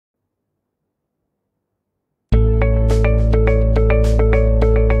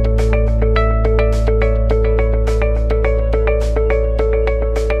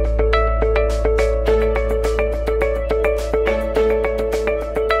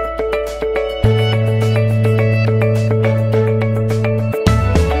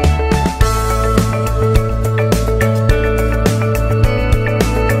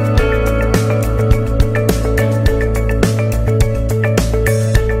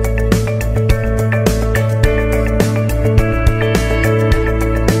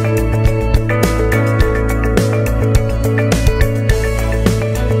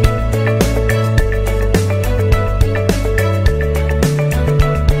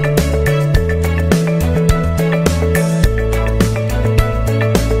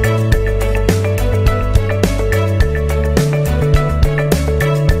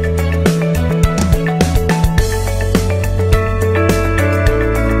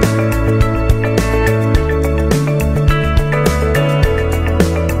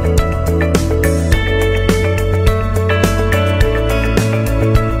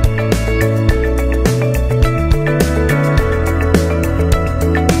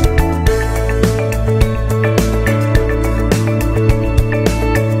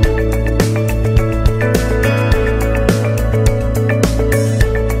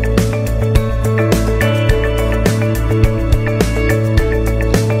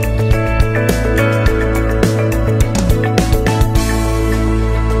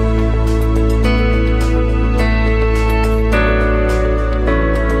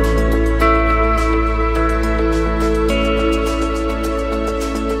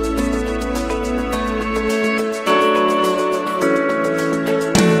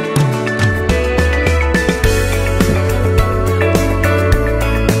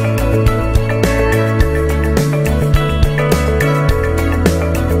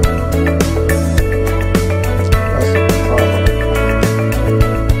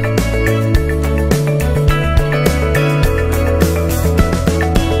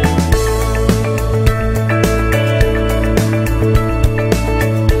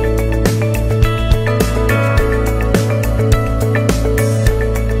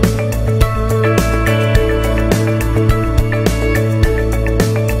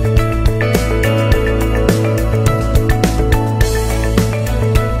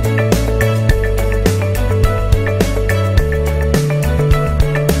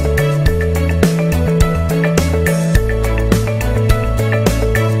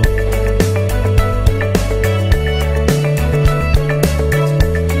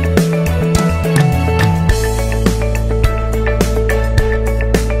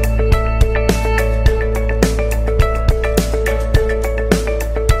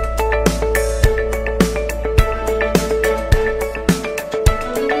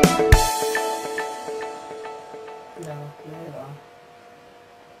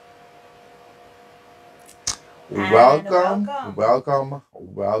welcome, welcome,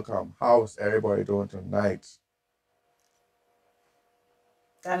 welcome. How's everybody doing tonight?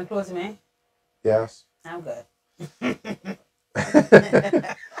 That includes me? Yes. I'm good.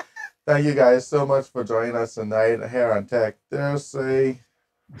 Thank you guys so much for joining us tonight here on Tech Thursday.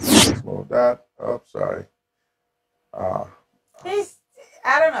 Let's move that. Oh, sorry. I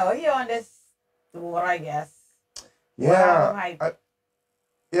don't know. He on this tour, I guess. Yeah.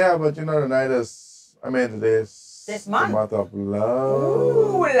 Yeah, but you know, tonight is, today's this month? The month of love.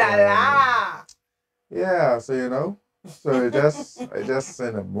 Ooh la la. Yeah, so you know, so I just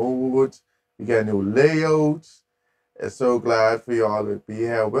in a mood. We got a new layout. It's so glad for y'all to be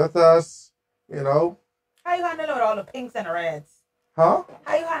here with us. You know. How you handling with all the pinks and the reds? Huh?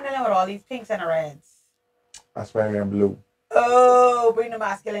 How you handling with all these pinks and the reds? That's why I'm blue. Oh, bring the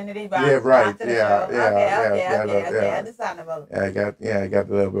masculinity back. Yeah, right. Back to the show. Okay. Understandable. Yeah, I got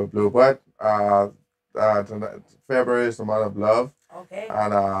a little bit of blue, but February is the month of love. Okay.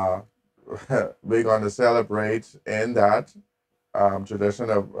 And we're going to celebrate in that tradition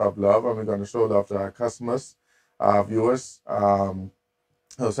of love, and we're going to show love to our customers, our viewers.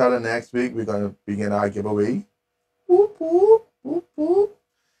 So Saturday next week, we're going to begin our giveaway. Whoop, whoop, whoop, whoop.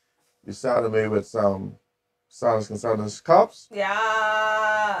 We started me with some Sonnets Consultants cups.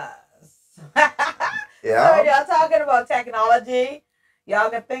 Yes. Yeah. So y'all talking about technology. Y'all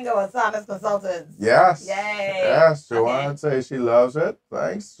can think about Sonnets Consultants. Yes. Yay. Yes. Joanne says she loves it.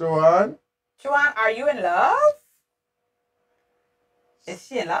 Thanks, Joanne. Joanne, are you in love? Is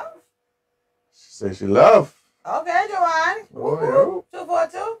she in love? She says she loves. Okay, Joanne. Oh, yeah.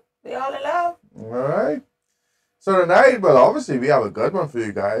 242. We all in love. All right. So tonight, well, obviously we have a good one for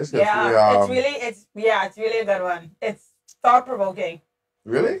you guys. Yeah, it's really a good one. It's thought provoking.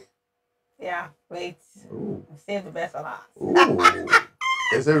 Really? Yeah. Wait. Ooh. Save the best for last. Ooh.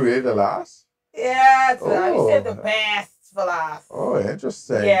 Is it really the last? Yeah, we saved the best for last. Oh,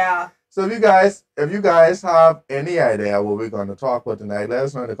 interesting. Yeah. So if you guys have any idea what we're going to talk about tonight, let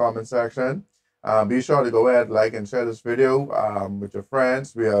us know in the comment section. Be sure to go ahead, like and share this video with your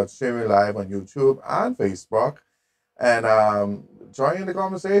friends. We are streaming live on YouTube and Facebook. And join in the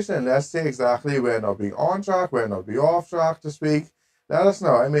conversation. Let's see exactly where not be on track, where not be off track this week. Let us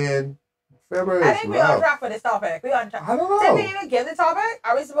know. February I think we're on track for this topic. We're on track. I don't know. Did we even give the topic?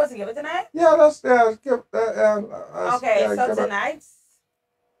 Are we supposed to give it tonight? Yeah, give. So tonight's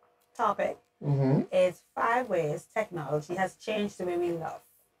topic Mm-hmm. is 5 ways technology has changed the way we love.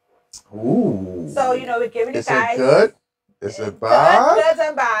 Ooh. So, we're giving you guys... Is it good? Is it bad? Good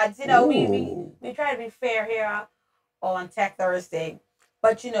and bad. We try to be fair here on Tech Thursday.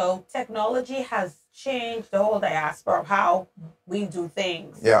 But, technology has changed the whole diaspora of how we do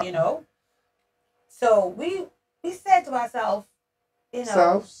things, So we said to ourselves,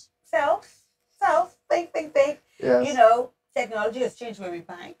 think. Yes. Technology has changed the way we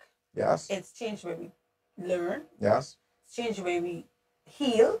bank. Yes. It's changed the way we learn. Yes. It's changed the way we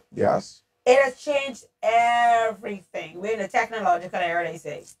heal. Yes. It has changed everything. We're in a technological era, they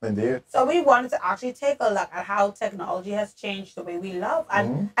say. Indeed. So we wanted to actually take a look at how technology has changed the way we love.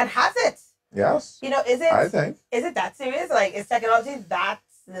 And has it? Yes. Is it? I think. Is it that serious? Like, is technology that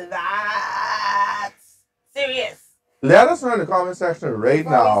serious? Let us know in the comment section right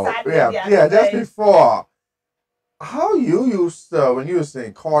now. Just right? before. How you used to, when you were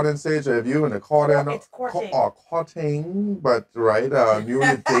saying courting stage, or if you in the courting it's courting. Or courting, but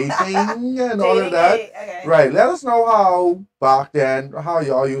newly dating and all of that. Okay. Right. Let us know how back then, how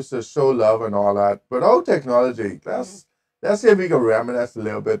y'all used to show love and all that. Without technology, let's see if we can reminisce a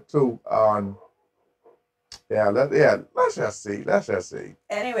little bit too on. Let's just see.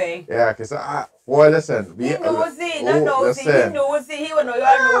 Anyway. Yeah, because listen. He nosy. He nosy. He will know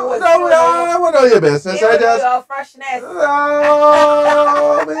your nose. I will know your business. He will know your freshness.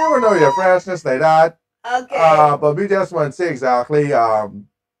 No, we will know your freshness like that. Okay. But we just want to see exactly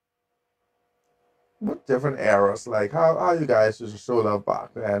what different eras, like how you guys used to show love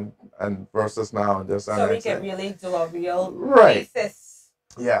back then and versus now and this. So we can really do a real basis.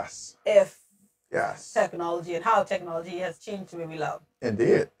 Yes. Yes. Technology and how technology has changed the way we love.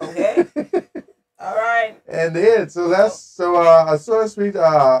 Indeed. Okay. All right. Indeed. So as soon as we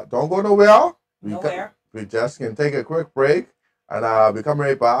don't go nowhere. We just can take a quick break and we come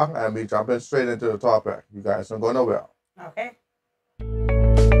right back and we jump in straight into the topic. You guys don't go nowhere. Okay.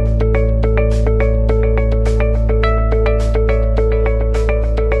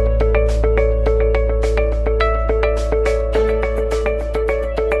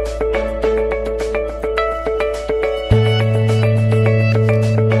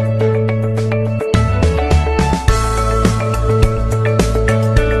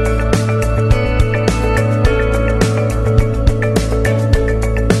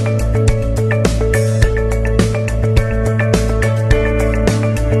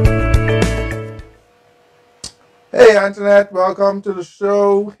 Antoinette, welcome to the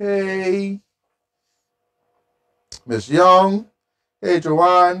show. Hey, Miss Young. Hey,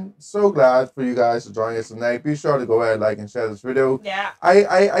 Joanne. So glad for you guys to join us tonight. Be sure to go ahead, like, and share this video. Yeah.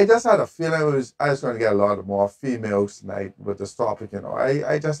 I just had a feeling I was going to get a lot of more females tonight with this topic, you know.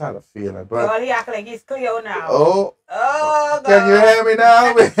 I just had a feeling. But Well, he act like he's Cleo now. oh, God. Can you hear me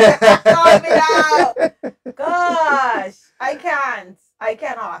now? Call me now. Gosh, I can't. I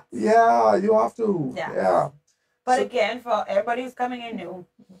cannot. Yeah, you have to. Yeah. Yeah. But again, for everybody who's coming in new,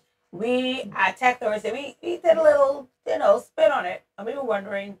 we at Tech Thursday, we did a little, spin on it. And we were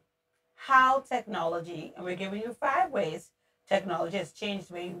wondering how technology, and we're giving you 5 ways technology has changed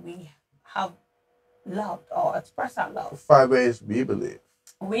the way we have loved or expressed our love. 5 ways we believe.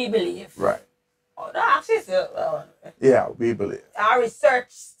 We believe. Right. Oh, no, actually, yeah, we believe. Our research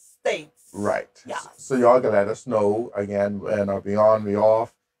states. Right. Yeah. So y'all can let us know again, and I'll be on, we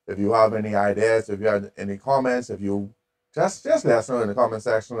off. If you have any ideas, if you have any comments, if you just let us know in the comment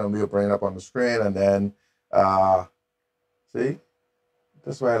section, and we'll bring it up on the screen. And then, see,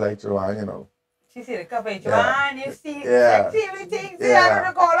 that's why I like Joanne, you know. She see the cover, Joanne. You see, yeah. See everything. See under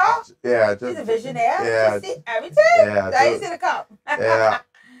the collar. Yeah, she's a visionary. Yeah, she see everything. Yeah, there you see the cup. Yeah.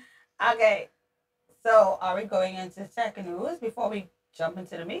 Okay. So, are we going into tech news before we jump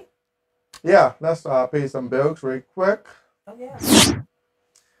into the meat? Yeah, let's pay some bills real quick. Oh yeah.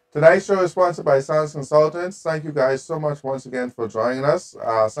 Tonight's show is sponsored by Sans Consultants. Thank you guys so much once again for joining us.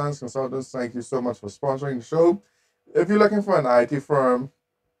 Sans Consultants, thank you so much for sponsoring the show. If you're looking for an IT firm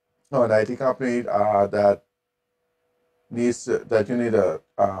or an IT company that you need to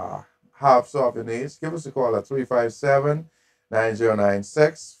have solve your needs, give us a call at 357-9096,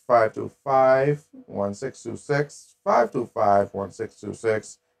 525-1626,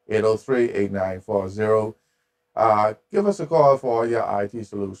 525-1626, 803-8940. Give us a call for your IT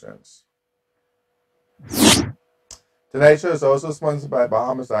solutions. Tonight's show is also sponsored by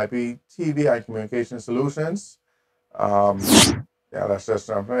Bahamas IP TV and Communication Solutions. Yeah, let's just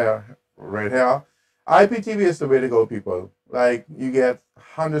jump here, right here. IPTV is the way to go, people. Like, you get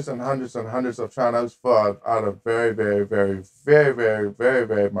hundreds and hundreds and hundreds of channels for out of very, very, very, very, very, very,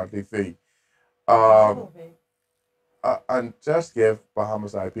 very monthly fee. And just give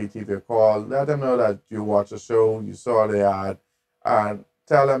Bahamas IPTV a call. Let them know that you watch the show, you saw the ad, and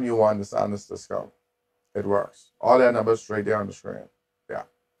tell them you want this honest discount. It works. All their numbers right there on the screen. Yeah.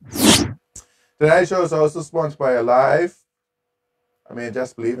 Tonight's show is also sponsored by Alive. I mean,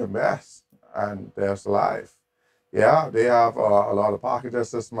 just believe in best. And there's Alive. Yeah, they have a lot of packages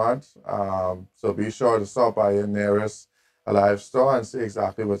this month. So be sure to stop by your nearest Alive store and see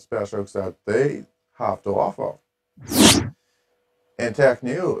exactly what specials that they have to offer. In tech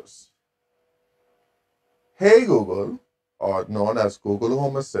news, Hey Google, or known as Google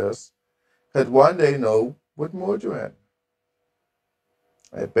Home Assist, could one day know what mood you're in.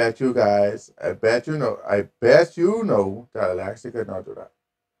 I bet you know that Alexa could not do that.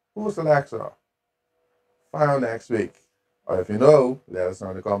 Who's Alexa? Find out next week. Or if you know, let us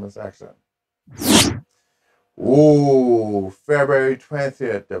know in the comment section. Ooh, February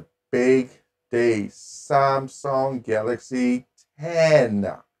 20th, the big day. Samsung Galaxy 10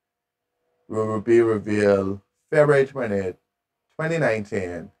 will be revealed February 20th,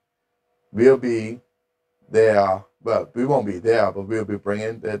 2019. We'll be there. Well, we won't be there, but we'll be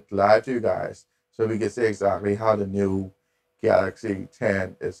bringing it live to you guys so we can see exactly how the new Galaxy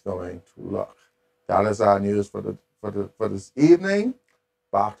 10 is going to look. That is our news for this evening.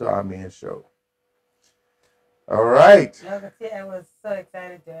 Back to our main show. All right. I was so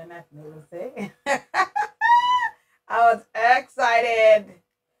excited doing that news. I was excited,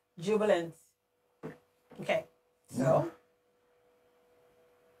 jubilant. Okay, so.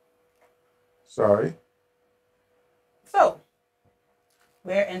 Sorry. So,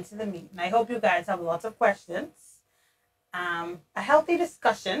 we're into the meat. And I hope you guys have lots of questions. A healthy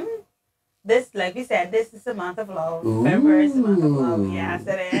discussion. This, like we said, this is the month of love. Ooh. February is the month of love. Yes,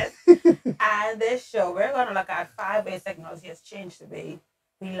 it is. And this show, we're going to look at 5 ways technology has changed the way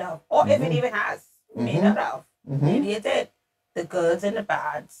we love. Or if it even has, may not have. Maybe it did. The goods and the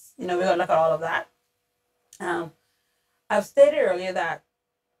bads. We're going to look at all of that. I've stated earlier that,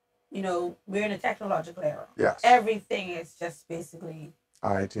 we're in a technological era. Yes. Everything is just basically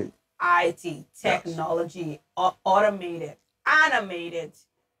IT, technology, automated, animated.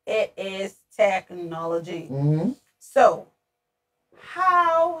 It is technology. So,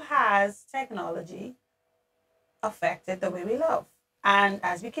 how has technology affected the way we love? And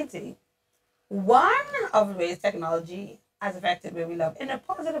as we can see, one of the ways technology has affected the way we love in a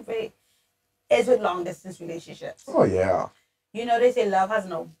positive way is with long distance relationships. Oh, yeah. They say love has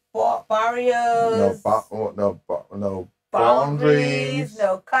no barriers, no boundaries, boundaries.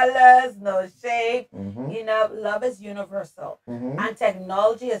 no colors, no shape. Mm-hmm. You know, love is universal. Mm-hmm. And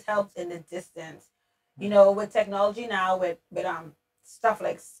technology has helped in the distance. You know, with technology now, with stuff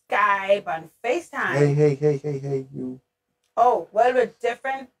like Skype and FaceTime. Hey, you. Oh, well, with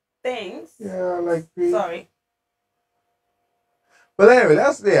different things. Yeah, like Sorry. But anyway,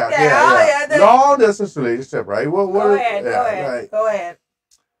 that's long distance relationship, right? Go ahead. Right. Go ahead.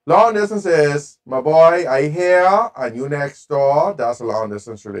 Long distance is my boy, I here and you next door. That's a long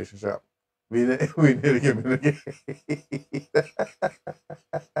distance relationship. We need to communicate.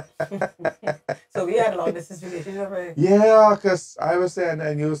 So we had a long distance relationship, right? Yeah, because I was saying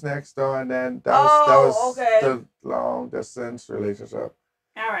then you was next door, and then that was okay. the long distance relationship.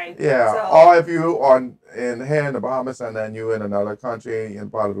 All right. Yeah. So, or if you here in the Bahamas and then you in another country in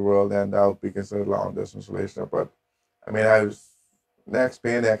part of the world, then that would be considered long distance relationship. But I mean, I was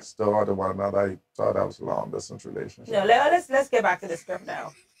being next door to one another. I thought that was a long distance relationship. No, let's get back to the script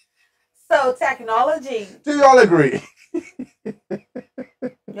now. So technology. Do y'all agree?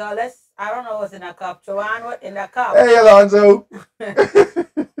 Y'all, I don't know what's in that cup. Joanne, what in that cup? Hey, Alonzo. I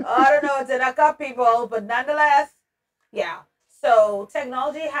don't know what's in that cup, people, but nonetheless, yeah. So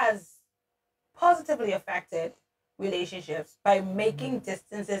technology has positively affected relationships by making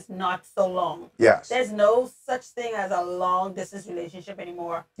distances not so long. Yes. There's no such thing as a long distance relationship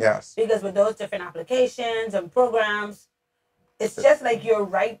anymore. Yes. Because with those different applications and programs, it's just like you're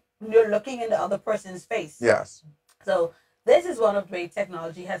looking in the other person's face. Yes. So this is one of the way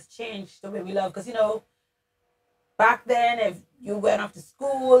technology has changed the way we love. Because, you know, back then, if you went off to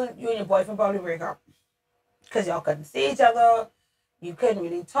school, you and your boyfriend probably break up. Because y'all couldn't see each other. You couldn't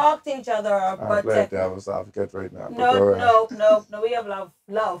really talk to each other. I'm glad devil's advocate right now. No. We have love.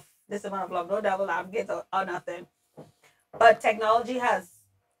 Love. This amount of love. No devil advocate or nothing. But technology has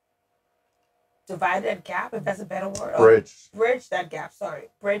divided that gap, if that's a better word. Bridge that gap. Sorry.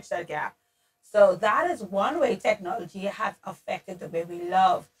 Bridge that gap. So that is one way technology has affected the way we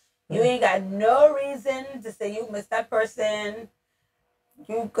love. You ain't got no reason to say you miss that person.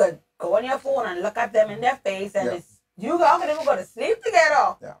 You could go on your phone and look at them in their face, and you can even go to sleep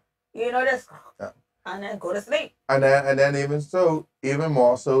together. Yeah. You know this. Yeah. And then go to sleep. And then even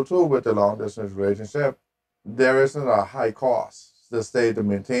more so too with the long distance relationship, there isn't a high cost to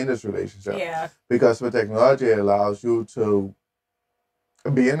maintain this relationship. Yeah. Because with technology, it allows you to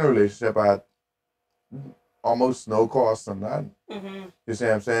be in a relationship at almost no cost or none. Mm-hmm. You see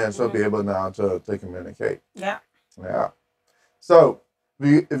what I'm saying? So be able now to communicate. Yeah. Yeah. So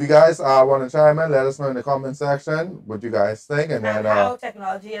if you guys want to chime in, let us know in the comment section what you guys think, and then how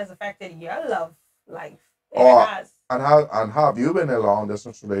technology has affected your love life. And how have you been in a long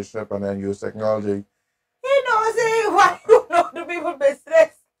distance relationship and then use technology? You know, say why you know the people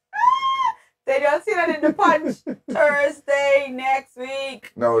business. They don't see that in the punch Thursday next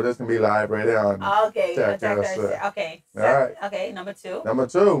week. No, this can be live right there on. Okay. Okay. All right. Okay. Number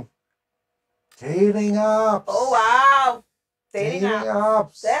two. Dating apps. Oh wow. Dating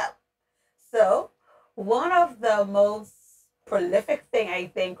apps. Yep. So one of the most prolific thing I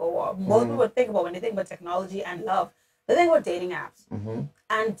think, or most people think about when they think about technology and love, they think about dating apps. Mm-hmm.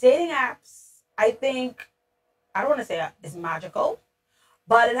 And dating apps, I think, I don't want to say it's magical,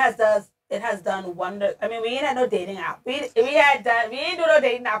 but it has done wonders. I mean, we ain't had no dating app. We ain't do no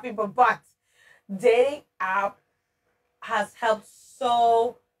dating app people, but dating app has helped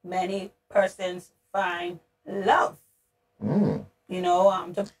so many persons find love. Mm. You know,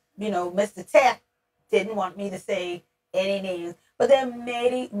 Mr. Tech didn't want me to say any names, but there are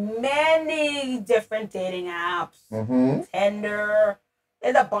many different dating apps. Mm-hmm. Tinder,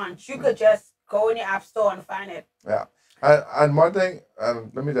 there's a bunch. You could just go in your app store and find it. Yeah. And one thing,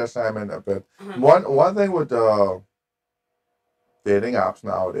 let me just chime in a bit. Mm-hmm. One thing with the dating apps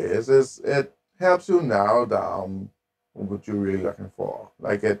nowadays is it helps you narrow down what you're really looking for.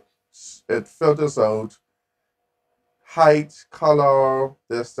 Like it filters out height, color,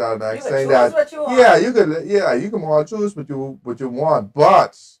 this, that, and that. Saying that, what you want. you can more choose what you want,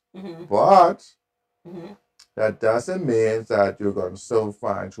 but that doesn't mean that you're gonna still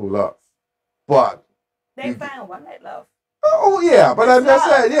find true love. But they find one night love. Oh yeah, but I'm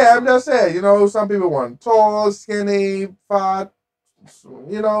just saying, you know, some people want tall, skinny, fat,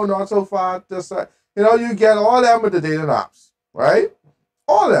 you know, not so fat, just you know, you get all them with the dating apps, right?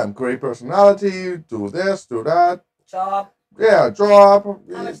 All of them, great personality, do this, do that. Job. Yeah, job.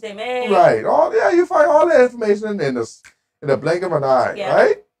 How much they make. Right. You find all the information in the blink of an eye,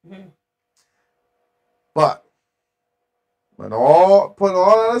 right? Mm-hmm. But when put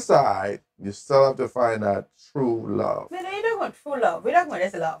all that aside, you still have to find that true love. We're not talking about true love. We're talking about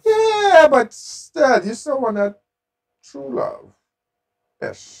this love. Yeah, but still, you still want that true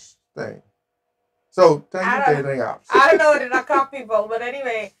love-ish thing. So, thank you, dating apps. I don't know, they're not cop people, but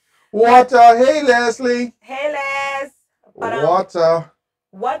anyway. Water. Hey, Leslie. Hey, Les. But, Water.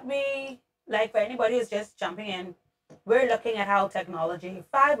 what we, like for anybody who's just jumping in, we're looking at how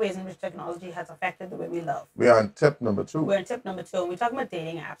 5 ways in which technology has affected the way we love. We're on tip number 2. We're on tip number 2, and we're talking about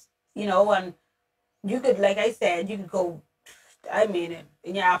dating apps. You know, and you could, like I said, you could go, I mean it,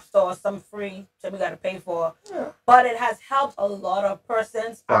 in your app store, some free, some you got to pay for. Yeah. But it has helped a lot of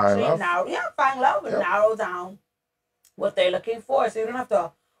persons find love and narrow down what they're looking for. So you don't have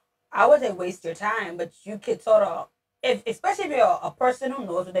to, I wouldn't waste your time, but you could sort of, especially if you're a person who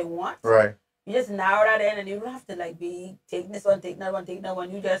knows what they want. Right. You just narrow that in, and you don't have to like be taking this one, taking that one, taking that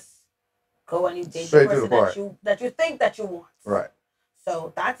one. You just go and you date the person that you think that you want. Right.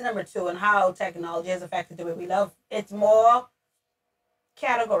 So that's number 2, and how technology has affected the way we love. It's more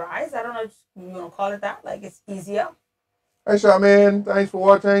categorized. I don't know if you want to call it that. Like, it's easier. Hey, Charmaine. Thanks for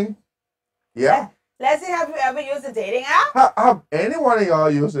watching. Yeah. Leslie, have you ever used a dating app? Have any one of y'all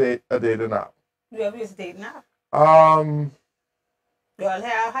used a dating app? You ever used a dating app? Y'all,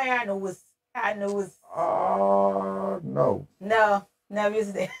 how I know was. No. No, never used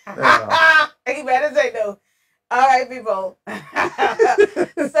a dating app. Yeah. You better say no. All right, people.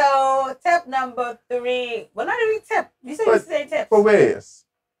 So, tip number 3. Well, not really tip. You said you say tips. For ways.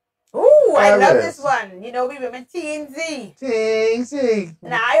 Ooh, I love this one. You know, we women, TNZ. TNZ.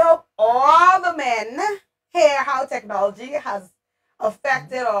 And I hope all the men hear how technology has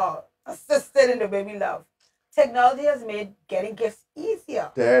affected or assisted in the way we love. Technology has made getting gifts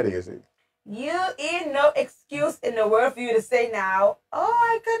easier. That easy. You ain't no excuse in the world for you to say now, oh,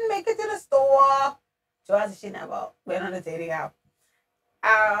 I couldn't make it to the store. Joanne, she never went on a dating app.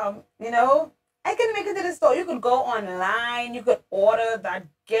 You know, I couldn't make it to the store. You could go online, you could order that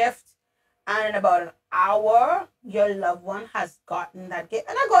gift, and in about an hour, your loved one has gotten that gift.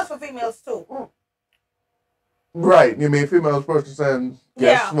 And that goes for females too. Right. You mean females purchasing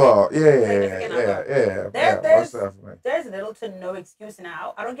gifts for? Yeah. There's little to no excuse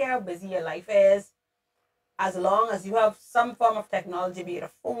now. I don't care how busy your life is. As long as you have some form of technology, be it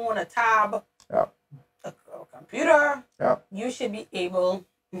a phone, a tab, a computer, you should be able.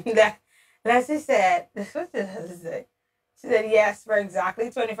 Leslie said, what did Leslie say? She said, yes, for exactly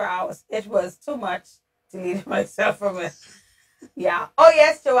 24 hours. It was too much to leave myself from it. Yeah. Oh,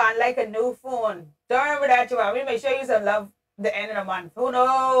 yes, Joanne, like a new phone. Don't remember that, Joanne. We may show you some love the end of the month. Who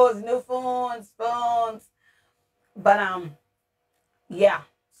knows? New phones. But, yeah.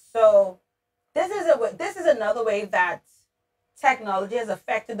 So, this is another way that technology has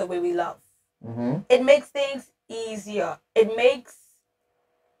affected the way we love. Mm-hmm. It makes things easier. It makes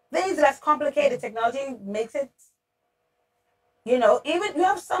things less complicated. Technology makes it, you know, even you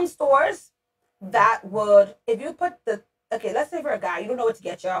have some stores that would, if you put let's say for a guy, you don't know what to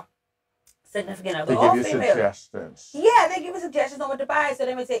get your significant other. They give you suggestions. Yeah, they give you suggestions on what to buy. So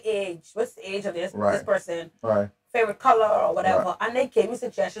they may say age. What's the age of this person? Right. Favorite color or whatever. Right. And they give you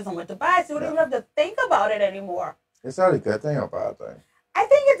suggestions on what to buy. So you don't even have to think about it anymore. Is that a good thing or a bad thing? I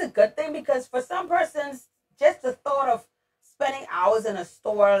think it's a good thing because for some persons, just the thought of spending hours in a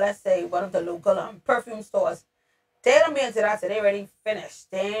store, let's say one of the local perfume stores, they don't be into that, so they already finished.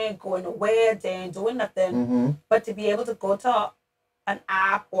 They ain't going nowhere, they ain't doing nothing. Mm-hmm. But to be able to go to an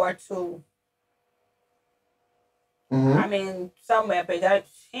app or to, I mean, somewhere, but he don't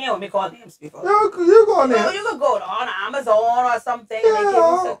want me call names before. You go on there. You could go on Amazon or something. Yeah, they give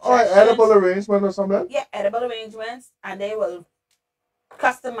you suggestions. Or edible arrangement or something. Yeah, edible arrangements, and they will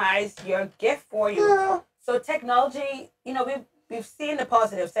customize your gift for you. Yeah. So technology, you know, we've seen the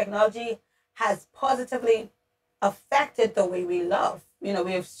positives. Technology has positively affected the way we love. You know,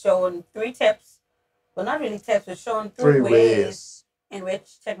 we've shown 3 tips. Well, not really tips. We've shown 3 ways in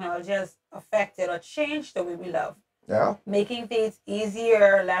which technology has affected or changed the way we love. Yeah. Making things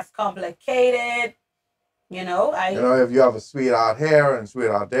easier, less complicated. You know, if you have a sweetheart here and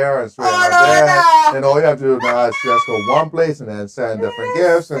sweetheart there and sweetheart there, then all you have to do now is just go one place and then send different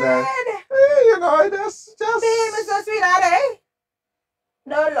gifts and then, you know, that's just... Babe, it's so sweetheart, eh?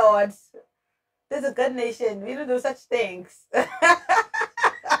 No, Lord. This is a good nation. We don't do such things.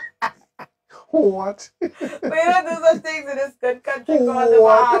 What? We don't do such things in this good country called the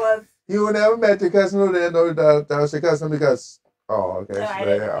Bahamas. You would never met your cousin who didn't know that was your cousin because... Oh, okay. No, so I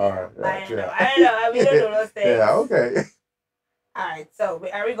didn't know. I don't know. We don't do those things. Yeah, okay. All right. So,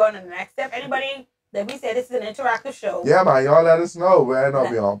 are we going to the next step? Anybody? That we said this is an interactive show. Yeah, man. Y'all let us know. Whether or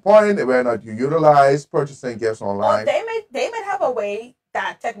not we on point. Whether or not you utilize purchasing gifts online. Well, they may have a way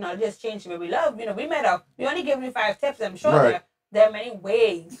that technology has changed the way we love. You know, we only gave you 5 tips. I'm sure Right. there are many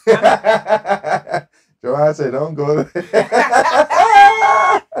ways. Joanne said, don't go to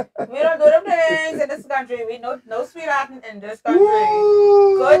We don't do them things in this country. We no sweetheart in this country.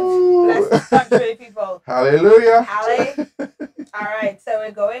 Woo! God bless this country, people. Hallelujah. Hallelujah. All right, so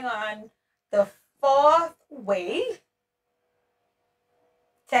we're going on the 4th way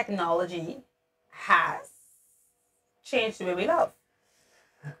technology has changed the way we love.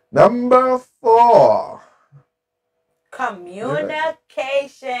 Number 4.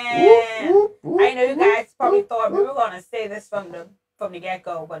 Communication. Whoop, whoop, I know you guys probably thought we were gonna say this from the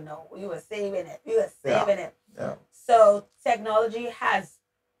get-go, but no, we were saving it. We were saving it. Yeah. So technology has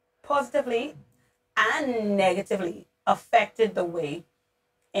positively and negatively affected the way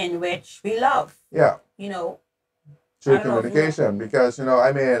in which we love. Yeah. You know, Through communication, because I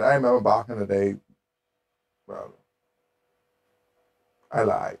remember back in the day. Well, I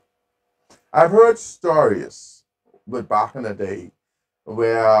lied. I've heard stories, but back in the day,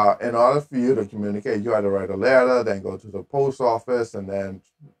 where in order for you to communicate, you had to write a letter, then go to the post office, and then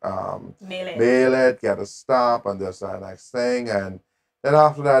mail it, get a stamp, and this and next thing, and then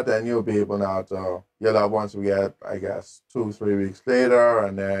after that, then you'll be able now to your loved ones will get, I guess, 2-3 weeks later,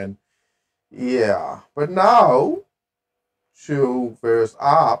 and then but now through various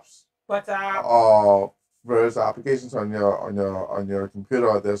apps, or various applications on your computer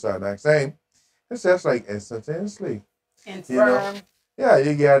or this and next thing, it's just like instantaneously. Instagram. Yeah,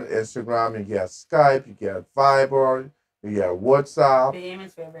 you get Instagram, you get Skype, you get Viber, you get WhatsApp.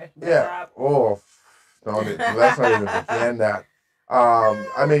 Baby's favorite. Yeah. Oh, no, let's not even begin that.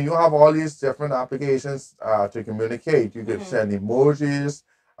 I mean, you have all these different applications to communicate. You can send emojis,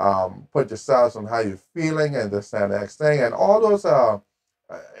 put yourselves on how you're feeling, and this and next thing, and all those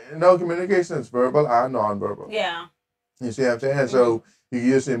communication is verbal and non-verbal. Yeah. You see what I'm saying? So you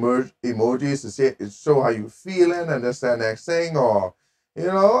use emojis to show how you're feeling, and this and next thing, or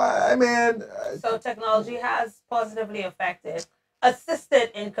I mean. So technology has positively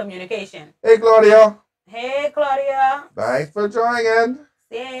assisted in communication. Hey, Claudia. Hey, Claudia. Thanks for joining.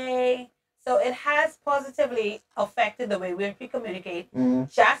 Yay. So it has positively affected the way we communicate,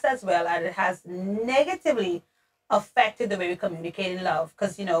 just as well as it has negatively affected the way we communicate in love.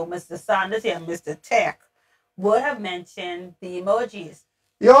 Because, Mr. Sanders here, Mr. Tech, would have mentioned the emojis.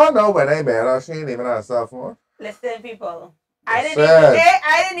 Y'all know when they met her, she ain't even on a cell phone. Listen, people. I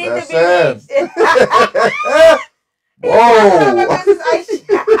didn't need to be reached. Whoa.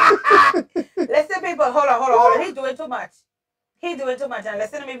 Listen, people. Hold on. He's doing too much. And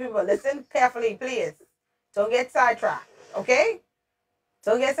listen to me, people. Listen carefully, please. Don't get sidetracked, okay?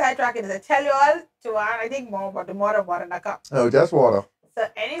 Don't get sidetracked. As I tell you all, Joanne, I think more about the water in the cup. Oh, just water. So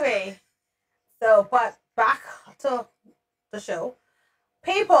anyway, but back to the show.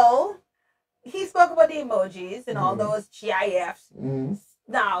 People, he spoke about the emojis and all those GIFs.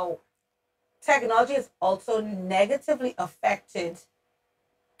 Now, technology has also negatively affected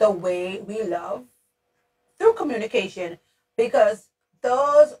the way we love through communication, because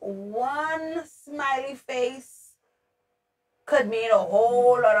those one smiley face could mean a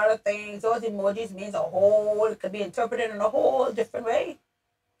whole lot of other things. Those emojis means it could be interpreted in a whole different way.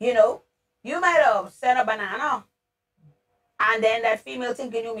 You might have sent a banana, and then that female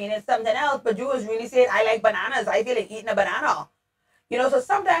thinking you mean it's something else, but you was really saying, I like bananas, I feel like eating a banana. So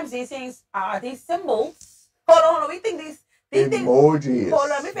sometimes these things are these symbols. Hold on, we think these emojis. Hold on,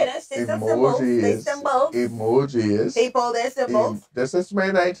 let me finish. These are symbols. Emojis. People, they're symbols. This is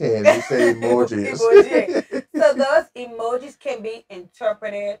May 19. We say emojis. So those emojis can be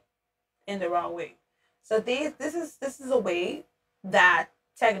interpreted in the wrong way. So this is a way that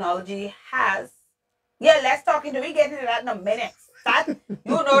technology has. Yeah, let's talk into. We get into that in a minute.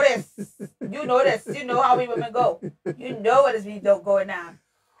 You know this. You know how we women go. You know what is we don't going on.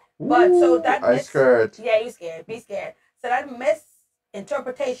 But so that I'm scared. Yeah, you scared. Be scared. So that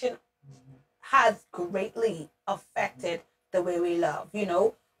misinterpretation has greatly affected the way we love.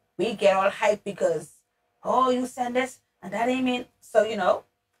 We get all hyped because, you send this and that ain't mean. So,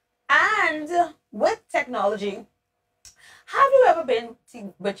 and with technology, have you ever been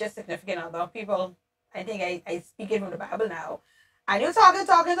with your significant other? People, I think I speak it from the Bible now. And you talking,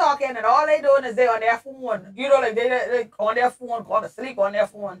 and all they doing is they on their phone. They on their phone, going to sleep on their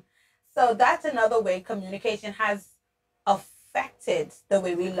phone. So that's another way communication has affected the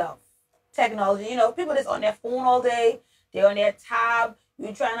way we love. Technology, people that's on their phone all day, they're on their tab,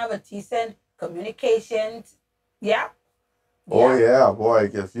 you trying to have a decent communication. Yeah. Oh yeah,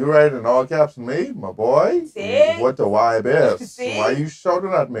 boy. If you write in all caps me, my boy, see? What the vibe is. See? Why are you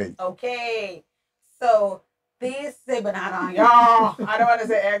shouting at me? Okay. So These say banana. Yeah, I don't want to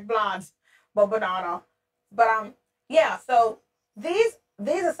say eggplant, but banana. But yeah. So these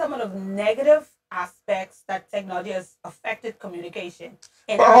are some of the negative aspects that technology has affected communication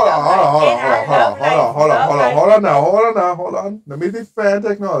in But our hold on, love hold on, life. hold In on, hold on, our hold on, love hold on, life. hold on, Love hold on, life. hold on now, hold on now, hold on. Let me defend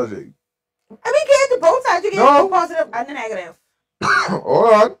technology. I mean, get the both sides. You get the No. positive and the negative.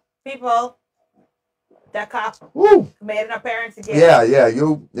 Hold on. People, the cop Woo. made an appearance again.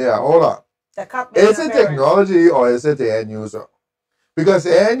 Yeah, hold on. The cop made Is an it appearance. technology or is it the end user? Because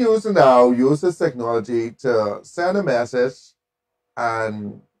the end user now uses technology to send a message,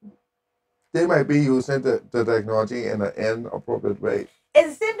 and they might be using the technology in an inappropriate way.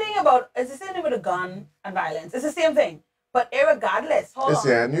 It's the same thing with a gun and violence. It's the same thing. But irregardless, hold It's on.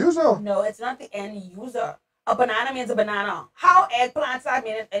 the end user. No, it's not the end user. A banana means a banana. How eggplants start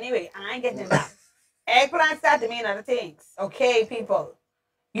meaning anyway? I ain't getting that. Eggplants start to mean other things. Okay, people.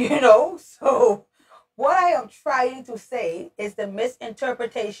 You know? So what I am trying to say is the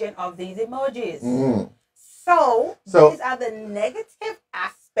misinterpretation of these emojis. So these are the negative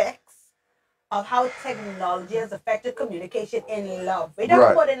aspects of how technology has affected communication in love. We're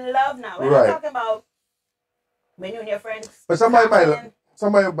talking about in love now. We're not talking about when you and your friends. But somebody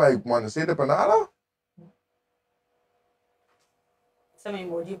might want to see the banana. Some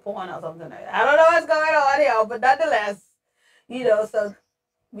emoji porn or something like that. I don't know what's going on here, but nonetheless, you know, so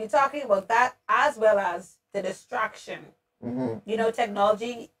we're talking about that as well as the distraction. You know,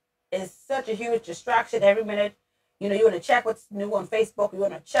 technology is such a huge distraction every minute. You know, you want to check what's new on Facebook, you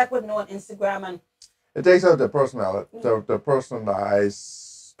want to check what's new on Instagram, and it takes out the personality, the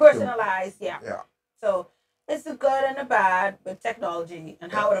personalized. Yeah. So it's the good and the bad with technology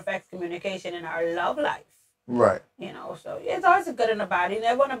and how it affects communication in our love life. Right. You know, so it's always a good and a bad. You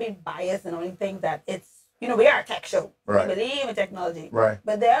never want to be biased and only think that it's, you know, we are a tech show. Right. We believe in technology. Right.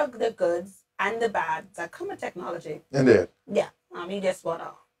 But there are the goods and the bads that come with technology. Indeed. Yeah. We just want to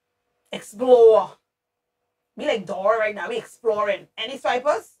explore. We like Dora right now. We exploring. Any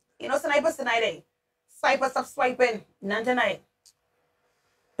swipers? You know, snipers tonight, eh? Swipers, stop swiping. None tonight.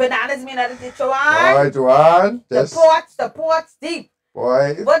 Bananas mean that it's Joanne. Boy, Joanne. The port's deep.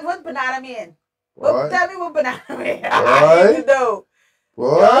 Boy. What banana mean? Tell me what banana mean. I need to know.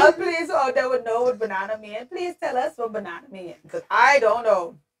 Boy. Y'all please out there would know what banana mean. Please tell us what banana mean. Because I don't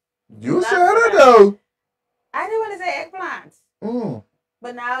know. You said it though. I didn't want to say eggplant.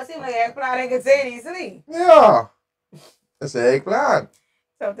 But now it seems like eggplant I can say it easily. Yeah. It's eggplant.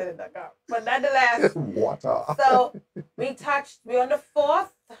 Something in the cup. But nonetheless. Water. So we're on the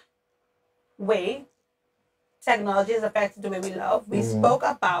fourth way technology has affected the way we love. We spoke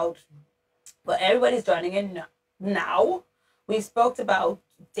about, well, everybody's joining in now. We spoke about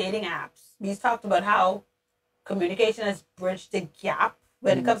dating apps. We talked about how communication has bridged the gap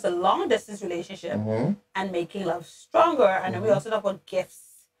when it comes to long distance relationship and making love stronger. And then we also talk about gifts.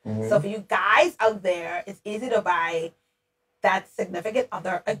 So for you guys out there, it's easy to buy that significant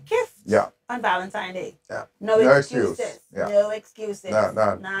other a gift on Valentine's Day. Yeah. No excuses. Yeah. No excuses.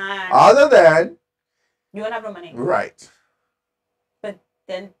 None. Other than you don't have no money. Right. But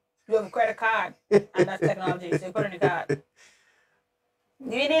then you have a credit card and that's technology. So you put it in your card.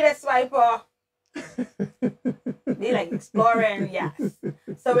 You need a swiper. Be like exploring, yes.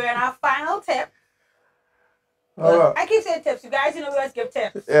 So we're in our final tip. I keep saying tips. You guys, you know we always give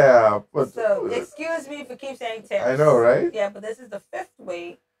tips. Yeah, but so excuse me for keep saying tips. I know, right? Yeah, but this is the fifth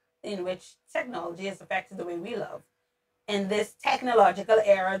way in which technology has affected the way we love in this technological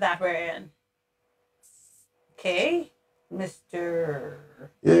era that we're in. Okay, Mr.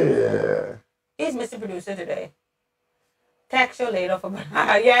 Yeah. He's Mr. Producer today. Text you later for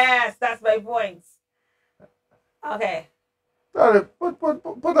yes, that's my point. Okay. Put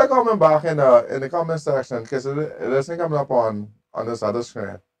that comment back in the comment section because it isn't coming up on this other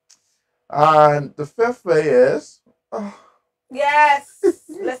screen. And the fifth way is yes.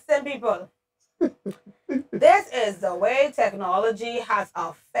 Listen, people. This is the way technology has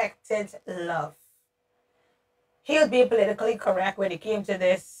affected love. He was being politically correct when it came to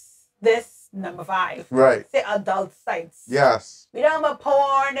this number 5. Right. Say adult sites. Yes. We don't have a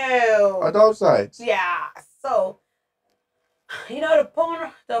porno. Adult sites. Yeah. So, you know,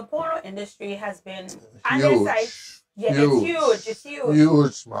 the porno industry has been huge. Yeah, huge. It's huge.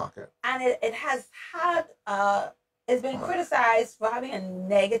 Huge market. And it has had it's been criticized for having a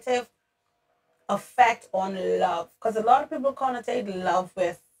negative effect on love. Because a lot of people connotate love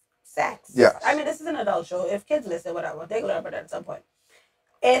with sex. Yes. I mean, this is an adult show. If kids listen, whatever, they learn about that at some point.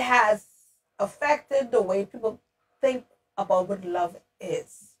 It has affected the way people think about what love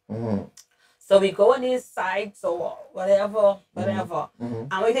is. So we go on these sites or whatever,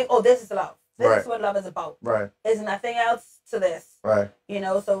 and we think, oh, this is love. This is what love is about. Right. There's nothing else to this. Right. You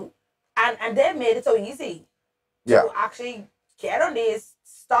know, so and they made it so easy Yeah. to actually get on this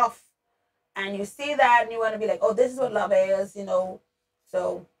stuff, and you see that and you want to be like, oh, this is what love is, you know.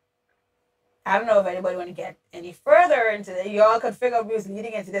 So I don't know if anybody want to get any further into it. You all could figure out who's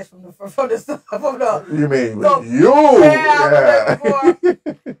leading into this from the You mean so, you? Yeah.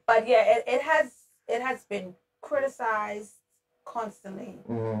 But yeah, it has been criticized constantly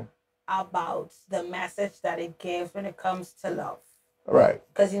about the message that it gives when it comes to love. Right.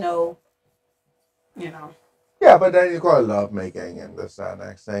 Because you know. Yeah, but then you call it love making and this that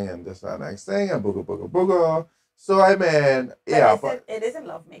next thing and this that next thing and booga booga booga. So I mean, yeah, but it isn't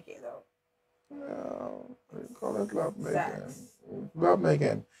love making though. No, we call it love making. Sex. Love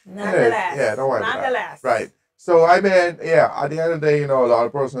making. Nonetheless. Yeah, don't worry about Nonetheless. that. Right. So I mean, yeah, at the end of the day, you know, a lot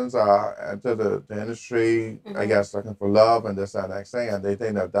of persons are enter the industry, I guess, looking for love and this that next thing, and they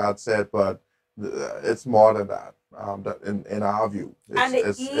think that that's it, but it's more than that. In our view, and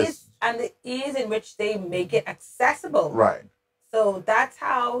the ease in which they make it accessible. Right. So that's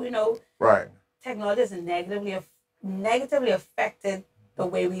how Right. Technology has negatively affected the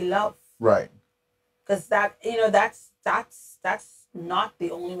way we love. Right. Because that's not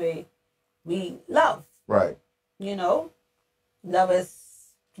the only way we love. Right. Love is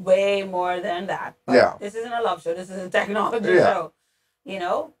way more than that. But yeah. This isn't a love show. This is a technology show.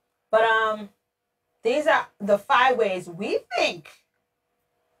 But these are the 5 ways we think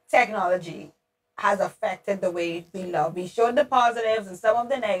technology has affected the way we love. We showed the positives and some of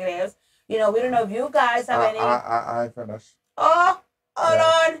the negatives. We don't know if you guys have any. I finished. Oh, hold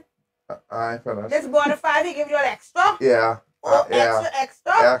on. I finished. This border 5, he give you an extra? Yeah. Yeah.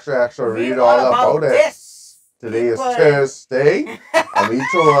 Extra. Read all about it. Today is Thursday, and we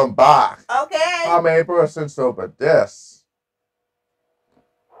throw them back. Okay. How many persons open this?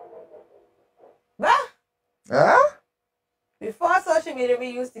 Huh? Huh? Before social media, we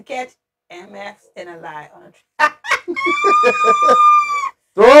used to catch MX in a lie on a track.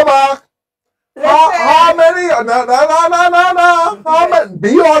 Throwback. How many? No. How many?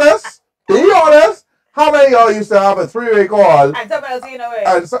 Be honest. How many of y'all used to have a 3-way call? And somebody else,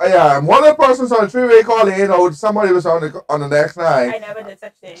 And so, yeah, and one of the persons on the 3-way call, somebody was on the next line. I never did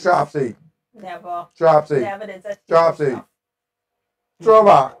such thing. Chopsy. Never. Chopsy. Never did such thing. Chopsy.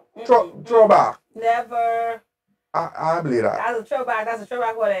 Throwback. Throwback. Never. I believe that. That's a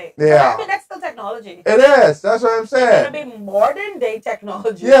throwback. What it? Yeah. I mean, that's still technology. It is. That's what I'm saying. It's gonna be modern day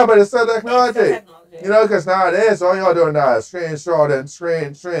technology. Yeah, but it's still technology. It's because nowadays all y'all doing now is shorten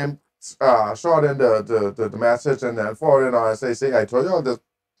the message and then forward on and say, I told y'all this.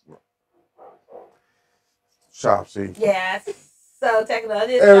 Chopsy. Yes. So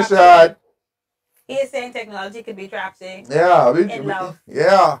technology is trapsy. He is saying technology could be trapsy. Yeah. In love.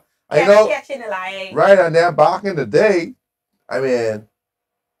 Yeah. I know. Catching a lie. Right, and then back in the day, I mean,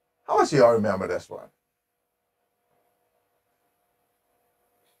 how much y'all remember this one?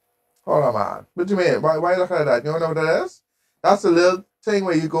 Hold on, man. What do you mean? Why you looking at that? You don't know what that is? That's a little thing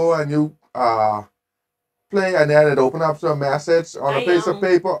where you go and you play and then it open up some message on a piece of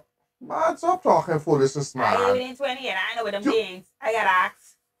paper. Man, stop talking foolishness, man. I ain't even 20 yet. I know what them things. I got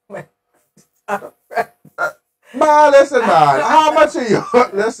asked. Man, listen, man. How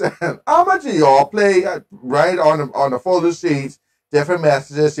much of y'all play right on the folder sheets, different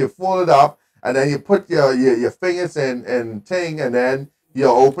messages, you fold it up, and then you put your fingers in thing, and then you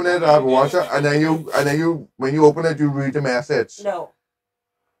open it up, and then you when you open it, you read the message. No.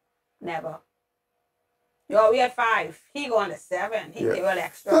 Never. We had 5. He going to 7. He gave an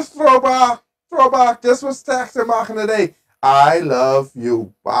extra. Just throwback. This was texting back in the day. I love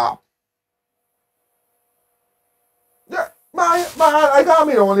you, Bob. Yeah, man, I can't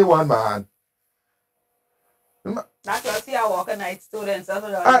be the only one, man. That's what I see. I walk a night students. That's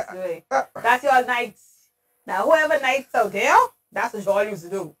what I was doing. That's your nights. Now, whoever nights out there, that's what y'all used to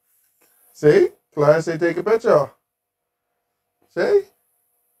do. See? Claire say take a picture. See?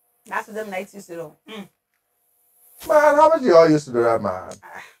 That's what them nights used to do. Man, how much y'all used to do that, man?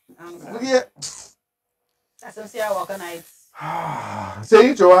 Yeah. That's what I see. I walk a nights.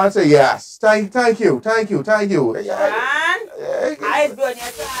 See, Joanne say yes. Thank you. Joanne, I'd be on your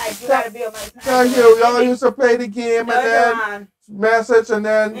side. You gotta be on my side. Thank you. Y'all used to play the game no, and then Joanne. Message and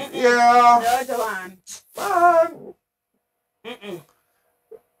then No, Joanne. Man.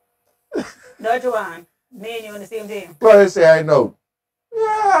 No, Joanne. Me and you on the same team. Well, say I know.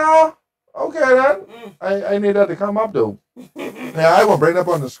 Yeah. Okay then. I need that to come up though. Yeah, I won't bring it up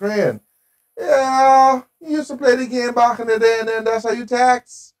on the screen. Yeah, you used to play the game back in the day, and then that's how you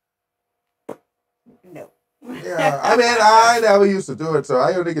text. No. Yeah, I mean, I never used to do it, so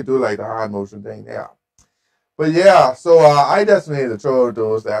I only could do like the hand motion thing. Yeah, but yeah, so I definitely need to throw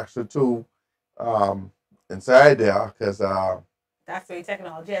those extra two um, inside there because That's the way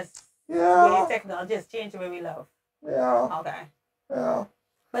technology has. Way yeah, technology has changed the way we love. yeah, Okay. yeah,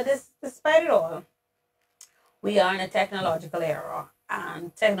 But despite it all, we are in a technological era,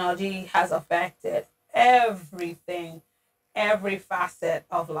 and technology has affected everything, every facet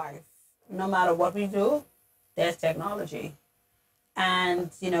of life. No matter what we do, there's technology.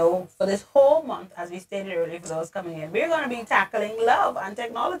 And, for this whole month, as we stated earlier, for those coming in, we're going to be tackling love and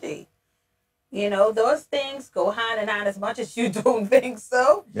technology. Those things go hand in hand as much as you don't think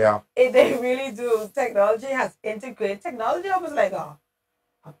so. yeah. They really do. Technology has integrated. Technology almost like a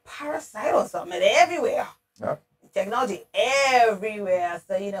parasite or something. It's everywhere. Yeah. Technology everywhere.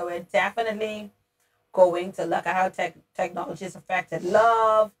 So, we're definitely going to look at how technology has affected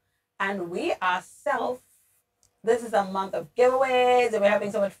love. And we ourselves, this is a month of giveaways and we're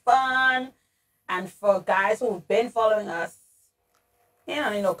having so much fun. And for guys who've been following us,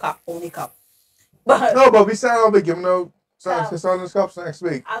 cup, only cup. But no, but we said I'll be giving out some cups next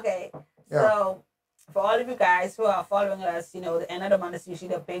week. Okay. Yeah. So for all of you guys who are following us, the end of the month is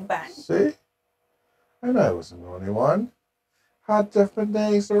usually the big bang. See? I know I wasn't the only one. Had different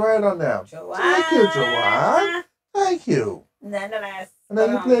things to write on them. Joanne. Thank you, Joanne. Thank you. Nonetheless. And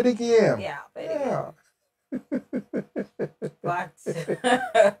then you play the game. Yeah, play the game.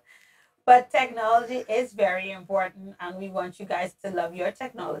 But technology is very important, and we want you guys to love your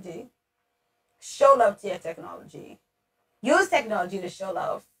technology. Show love to your technology. Use technology to show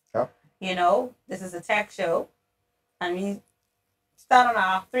love. Yeah. This is a tech show, and we start on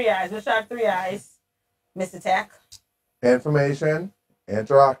our 3 eyes. Which are 3 eyes, Mr. Tech? Information,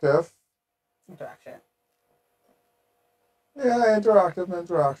 interactive. Interaction. Yeah, interactive,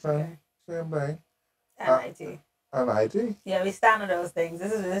 interaction. Okay. Same thing. And IT. And IT. Yeah, we stand on those things.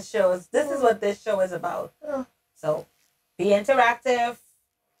 This is what this show is about. Yeah. So be interactive.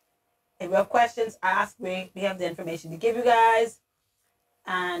 If you have questions, ask me. We have the information to give you guys.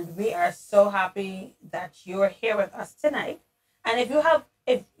 And we are so happy that you're here with us tonight. And if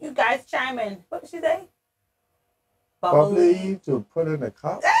you guys chime in, what did she say? Bubbly to put in a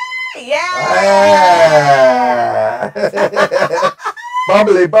cup. Yeah.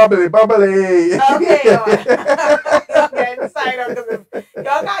 Bubbly. Okay, okay, sign up because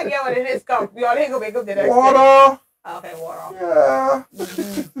y'all can't get what it is cup. Y'all ain't gonna make up the next water. Day. Okay, water. Yeah.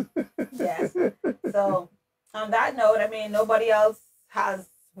 Mm-hmm. Yes. So on that note, I mean, nobody else has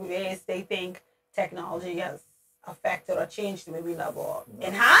ways they think technology has affected or changed the way we love or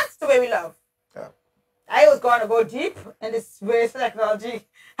enhanced the way we love. Yeah. I was going to go deep in this way technology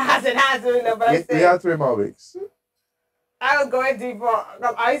has enhanced the way we love, but we have 3 more weeks. I was going deeper.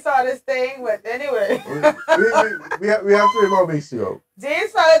 I saw this thing, but anyway. we have 3 more weeks to go.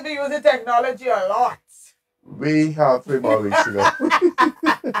 These fellas be using technology a lot. We have 3 more weeks to go.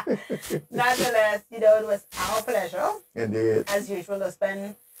 Nonetheless, it was our pleasure. Indeed. As usual, to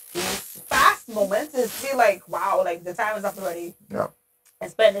spend these fast moments. It feel like, wow, like the time is up already. Yeah. And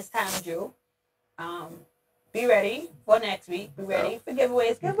spend this time with you. Be ready for next week. Be ready for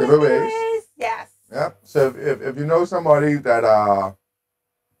giveaways. Giveaways. Yes. Yeah. So if you know somebody that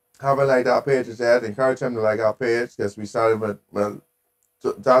haven't liked our pages yet, encourage them to like our page because we started with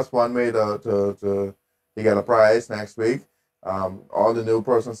that's one way to get a prize next week. All the new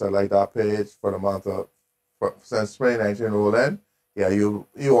persons that like our page for the month since 2019 rolling, yeah, you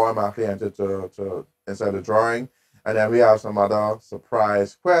automatically entered to inside the drawing, and then we have some other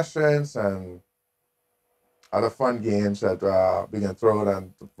surprise questions and other fun games that we can throw.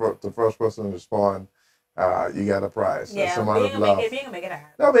 And the first person to respond, you get a prize. Yeah, some amount of love. We can make it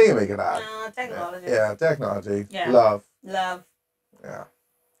happen. No, we can make it happen. Technology. Yeah, technology. Yeah. Love. Yeah.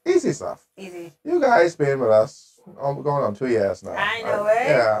 Easy stuff. Easy. You guys been with us going on 2 years now. I know it.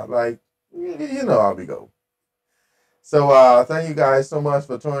 Yeah, like you know how we go. So thank you guys so much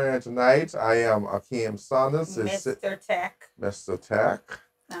for tuning in tonight. I am Akeem Saunders. Mr. Tech. Mr. Tech.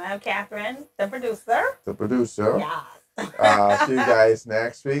 And I'm Catherine, the producer. The producer. Yeah. See you guys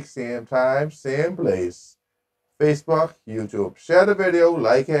next week, same time, same place. Facebook, YouTube. Share the video,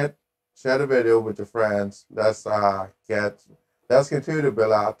 like it, share the video with your friends. Let's continue to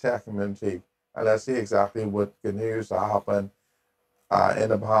build our tech community, and let's see exactly what continues to happen in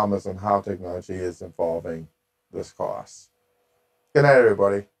the Bahamas and how technology is involving this cause. Good night,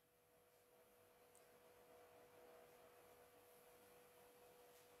 everybody.